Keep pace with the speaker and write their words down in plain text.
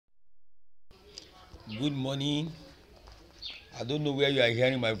Good morning. I don't know where you are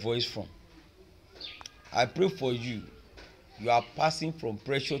hearing my voice from. I pray for you. You are passing from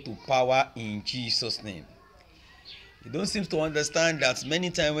pressure to power in Jesus' name. You don't seem to understand that many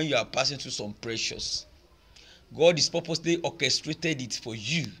times when you are passing through some pressures, God is purposely orchestrated it for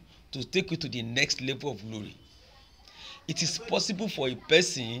you to take you to the next level of glory. It is possible for a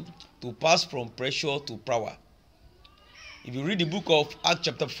person to pass from pressure to power. If you read the book of Acts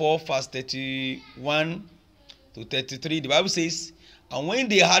chapter 4 verse 31 to 33, the Bible says, and when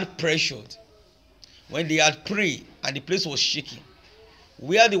they had pressured, when they had prayed, and the place was shaking,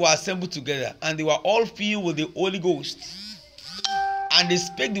 where they were assembled together, and they were all filled with the Holy Ghost, and they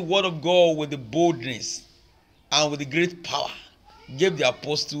spake the word of God with the boldness and with the great power, gave the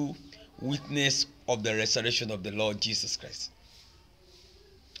apostle witness of the resurrection of the Lord Jesus Christ.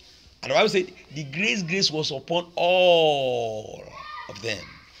 And the Bible said, the grace was upon all of them.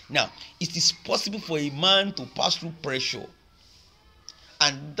 Now, it is possible for a man to pass through pressure,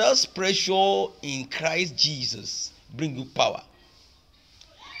 and thus pressure in Christ Jesus bring you power.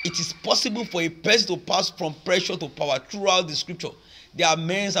 It is possible for a person to pass from pressure to power throughout the scripture. There are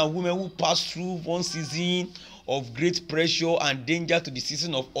men and women who pass through one season of great pressure and danger to the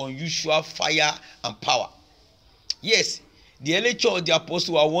season of unusual fire and power. Yes, the early church, the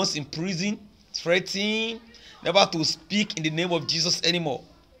apostles were once in prison, threatened never to speak in the name of Jesus anymore.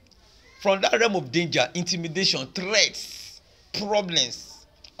 From that realm of danger, intimidation, threats, problems,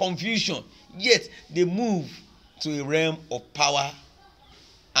 confusion, yet they move to a realm of power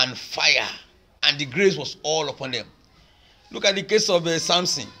and fire, and the grace was all upon them. Look at the case of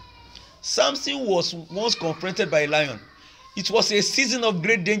Samson. Samson was once confronted by a lion. It was a season of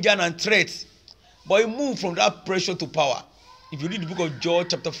great danger and threat, but he moved from that pressure to power. If you read the book of John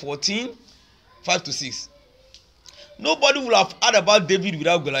chapter 14 5 to 6, nobody would have heard about David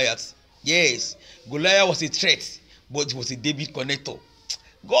without Goliath. Yes, Goliath was a threat, but it was a David connector.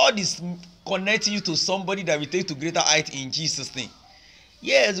 God is connecting you to somebody that will take you to greater height in Jesus' name.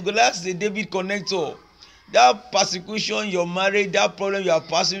 Yes, Goliath is a David connector. That persecution, your marriage, that problem you are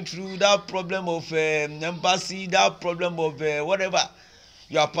passing through, that problem of embassy, that problem of whatever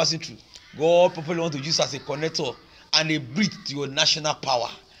you are passing through, God probably want to use as a connector and a bridge to your national power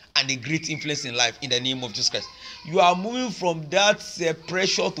and a great influence in life in the name of Jesus Christ. You are moving from that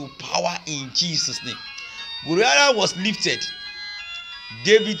pressure to power in Jesus' name. Goliath was lifted,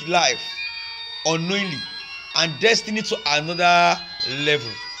 David's life unknowingly and destiny to another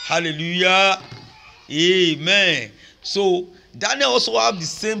level. Hallelujah. Amen. So Daniel also have the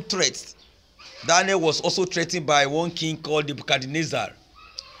same threats. Daniel was also threatened by one king called Nebuchadnezzar.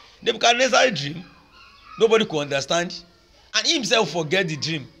 Nebuchadnezzar's dream, nobody could understand, and he himself forget the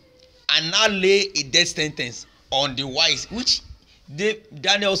dream and now lay a death sentence on the wise, which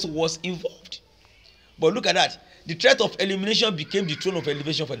Daniel also was involved. But look at that. The threat of elimination became the throne of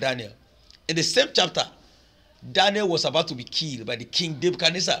elevation for Daniel. In the same chapter, Daniel was about to be killed by the king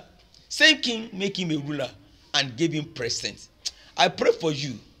Nebuchadnezzar. Same king make him a ruler and gave him presence. I pray for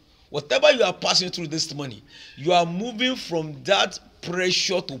you. Whatever you are passing through this morning, you are moving from that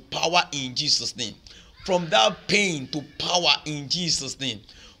pressure to power in Jesus' name. From that pain to power in Jesus' name.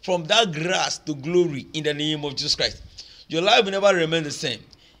 From that grass to glory in the name of Jesus Christ. Your life will never remain the same.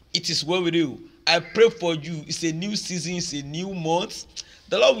 It is well with you. I pray for you. It's a new season. It's a new month.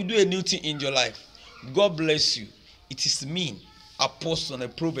 The Lord will do a new thing in your life. God bless you. It is me, Apostle and a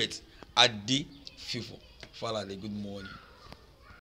prophet, Ade-Favour. Father, good morning.